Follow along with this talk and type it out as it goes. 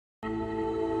Good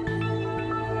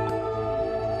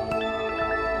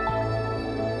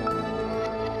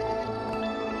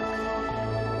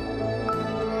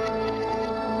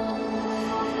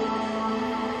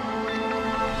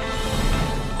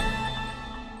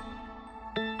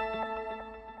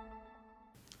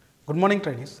morning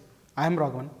trainees, I am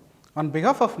Raghavan. On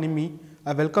behalf of NIMI,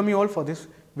 I welcome you all for this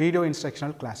video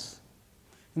instructional class.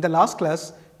 In the last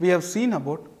class, we have seen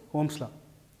about Ohm's law.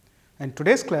 In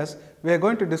today's class, we are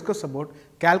going to discuss about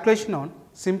calculation on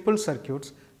simple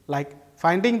circuits like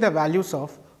finding the values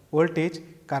of voltage,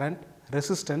 current,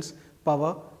 resistance,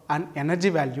 power and energy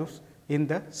values in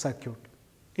the circuit.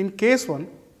 In case 1,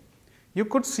 you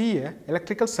could see a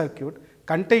electrical circuit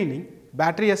containing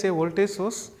battery as a voltage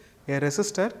source, a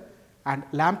resistor and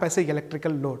lamp as a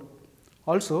electrical load.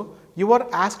 Also, you are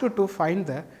asked to find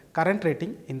the current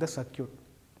rating in the circuit.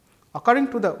 According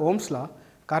to the Ohm's law,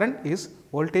 current is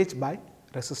voltage by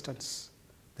resistance,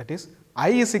 that is I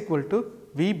is equal to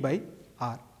V by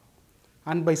R.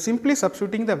 And by simply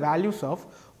substituting the values of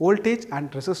voltage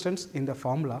and resistance in the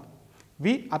formula,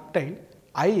 we obtain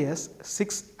I as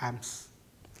 6 amps.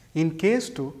 In case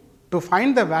 2, to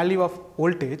find the value of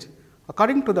voltage,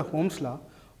 according to the Ohm's law,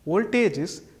 voltage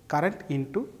is current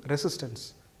into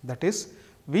resistance, that is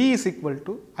V is equal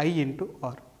to I into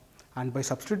R. And by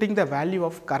substituting the value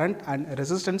of current and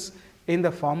resistance in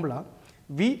the formula,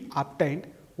 we obtained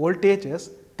voltage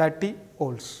as 30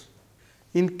 volts.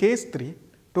 In case 3,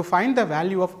 to find the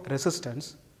value of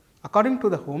resistance, according to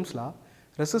the Ohm's law,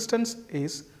 resistance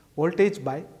is voltage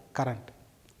by current,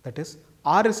 that is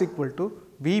R is equal to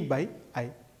V by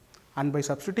I. And by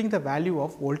substituting the value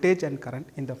of voltage and current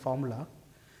in the formula,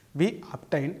 we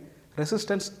obtain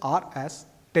resistance R as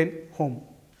 10 ohm.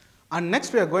 And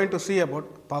next we are going to see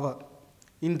about power.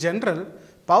 In general,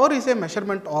 power is a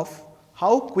measurement of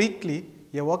how quickly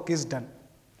a work is done.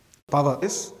 Power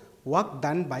is work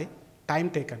done by time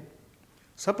taken.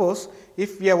 Suppose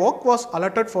if a work was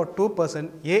allotted for 2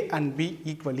 persons A and B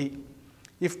equally,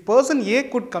 if person A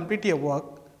could complete a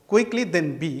work quickly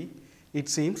than B, it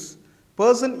seems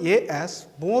person A has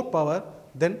more power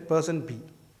than person B.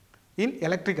 In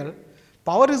electrical,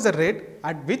 power is the rate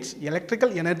at which electrical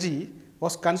energy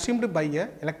was consumed by a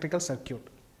electrical circuit.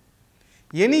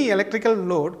 Any electrical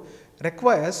load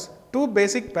requires 2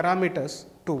 basic parameters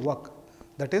to work,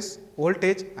 that is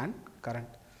voltage and current.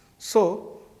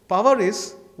 So, power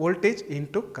is voltage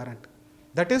into current,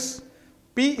 that is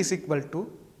P is equal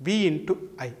to V into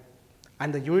I,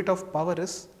 and the unit of power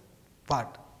is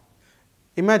watt.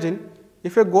 Imagine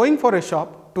if you are going for a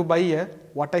shop to buy a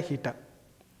water heater.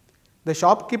 The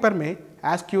shopkeeper may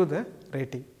ask you the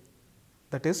rating,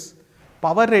 that is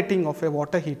power rating of a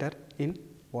water heater in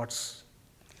watts.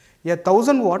 A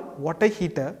 1000 watt water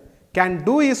heater can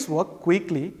do its work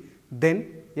quickly than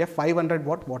a 500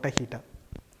 watt water heater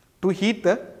to heat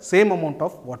the same amount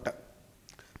of water.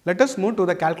 Let us move to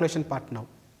the calculation part now.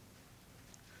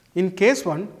 In case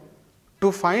 1,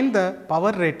 to find the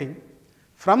power rating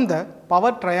from the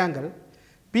power triangle,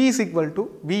 P is equal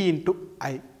to V into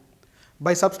I.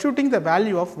 By substituting the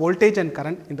value of voltage and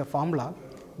current in the formula,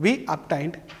 we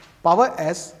obtained power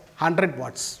as 100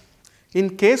 watts.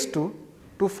 In case 2,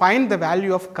 to find the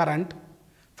value of current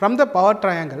from the power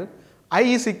triangle, I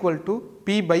is equal to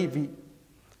P by V.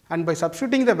 And by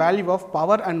substituting the value of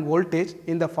power and voltage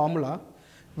in the formula,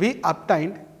 we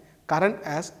obtained current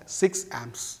as 6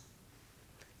 amps.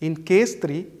 In case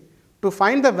 3, to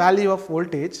find the value of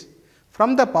voltage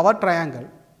from the power triangle,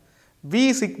 V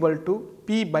is equal to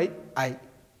P by I,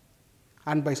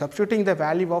 and by substituting the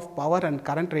value of power and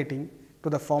current rating to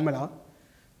the formula,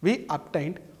 we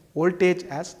obtained voltage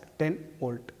as 10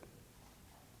 volt.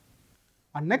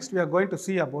 And next we are going to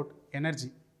see about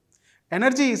energy.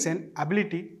 Energy is an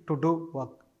ability to do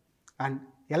work, and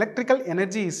electrical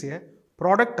energy is a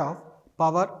product of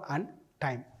power and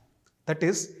time, that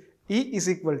is E is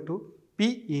equal to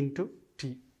P into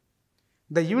T.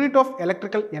 The unit of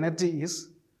electrical energy is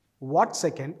watt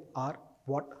second or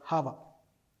watt hour.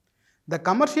 The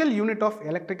commercial unit of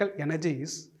electrical energy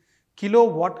is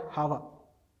kilowatt hour.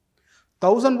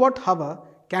 1000 watt hour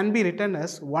can be written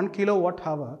as 1 kilowatt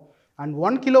hour, and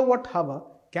 1 kilowatt hour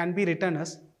can be written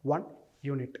as 1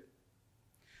 unit.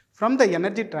 From the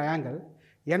energy triangle,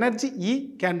 energy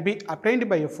E can be obtained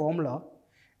by a formula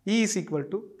E is equal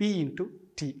to P into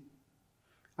T,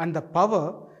 and the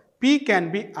power P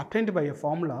can be obtained by a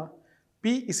formula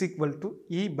P is equal to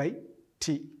E by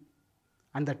T,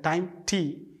 and the time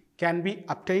T can be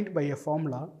obtained by a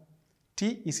formula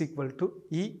T is equal to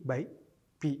E by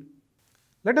P.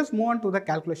 Let us move on to the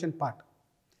calculation part.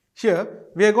 Here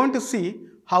we are going to see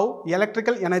how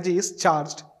electrical energy is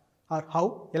charged or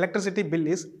how electricity bill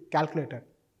is calculated.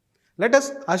 Let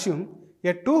us assume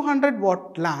a 200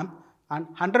 watt lamp and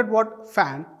 100 watt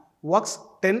fan works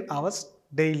 10 hours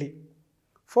daily.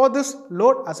 For this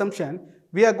load assumption,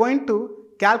 we are going to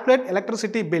calculate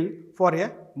electricity bill for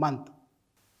a month.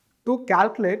 To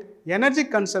calculate energy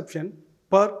consumption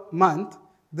per month,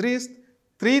 this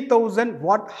 3000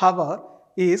 watt hour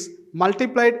is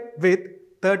multiplied with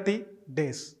 30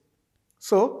 days.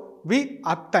 So, we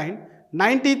obtain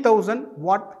 90,000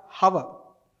 watt hour,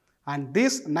 and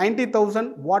this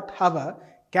 90,000 watt hour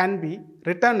can be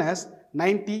written as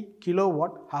 90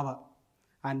 kilowatt hour,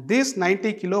 and this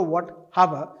 90 kilowatt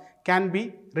hour can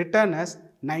be written as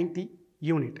 90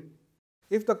 unit.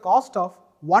 If the cost of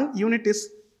 1 unit is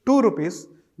 2 rupees,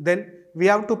 then we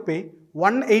have to pay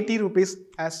 180 rupees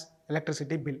as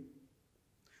electricity bill.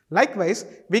 Likewise,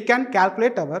 we can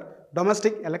calculate our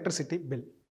domestic electricity bill.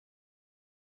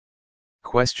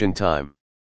 Question time.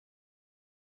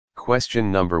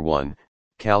 Question number 1.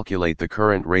 Calculate the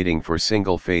current rating for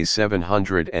single-phase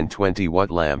 720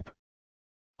 watt lamp.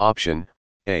 Option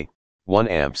A. 1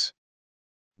 amps.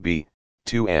 B.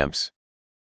 2 amps.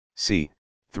 C.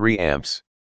 3 amps.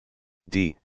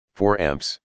 D. 4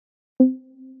 amps.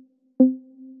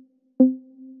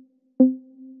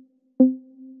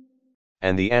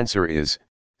 And the answer is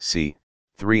C.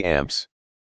 3 amps.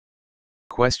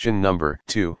 Question number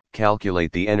 2.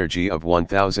 Calculate the energy of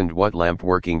 1000 watt lamp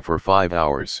working for 5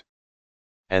 hours.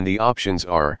 And the options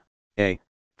are A.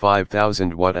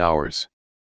 5000 watt hours.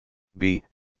 B.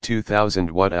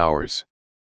 2000 watt hours.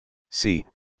 C.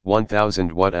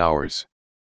 1000 watt hours.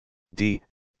 D.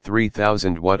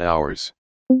 3000 watt hours.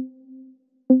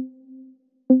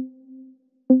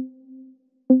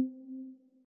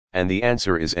 And the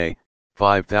answer is A.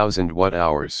 5000 watt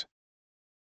hours.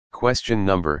 Question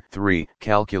number 3.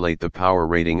 Calculate the power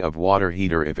rating of water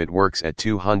heater if it works at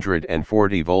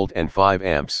 240 volt and 5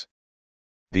 amps.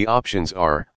 The options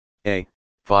are A.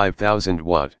 5000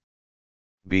 watt.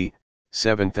 B.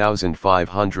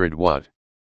 7500 watt.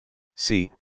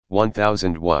 C.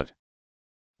 1000 watt.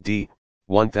 D.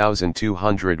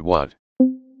 1200 watt.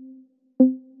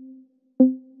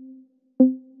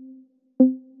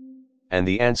 And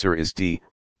the answer is D.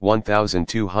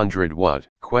 1200 watt.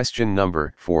 Question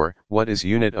number 4. What is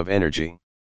unit of energy?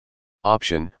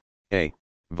 Option A.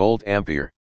 Volt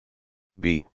ampere.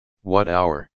 B. Watt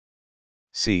hour.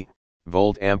 C.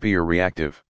 Volt ampere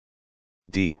reactive.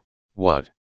 D.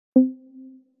 Watt.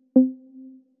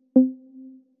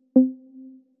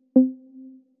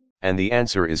 And the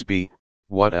answer is B.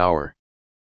 Watt hour.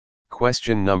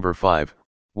 Question number 5.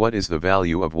 What is the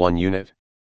value of 1 unit?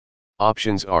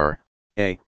 Options are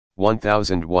A.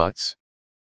 1000 watts.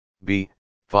 B.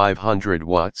 500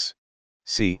 watts.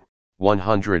 C.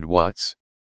 100 watts.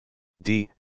 D.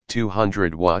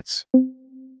 200 watts.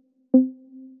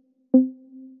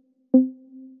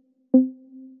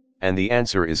 And the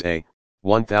answer is A.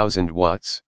 1000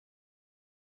 watts.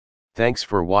 Thanks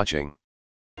for watching.